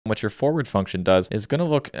what your forward function does is going to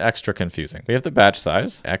look extra confusing. We have the batch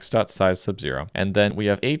size, x.size sub 0, and then we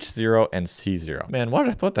have h0 and c0. Man,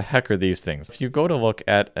 what the heck are these things? If you go to look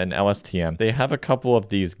at an LSTM, they have a couple of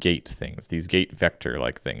these gate things, these gate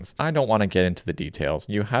vector-like things. I don't want to get into the details.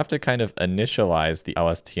 You have to kind of initialize the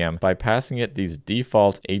LSTM by passing it these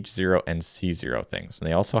default h0 and c0 things. And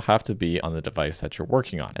they also have to be on the device that you're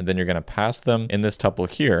working on. And then you're going to pass them in this tuple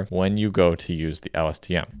here when you go to use the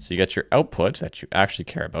LSTM. So you get your output that you actually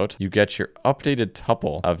care about. You get your updated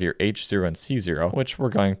tuple of your h0 and c0, which we're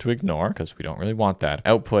going to ignore because we don't really want that.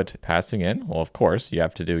 Output passing in, well, of course, you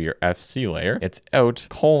have to do your FC layer. It's out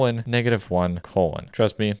 :(-1::.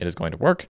 Trust me, it is going to work.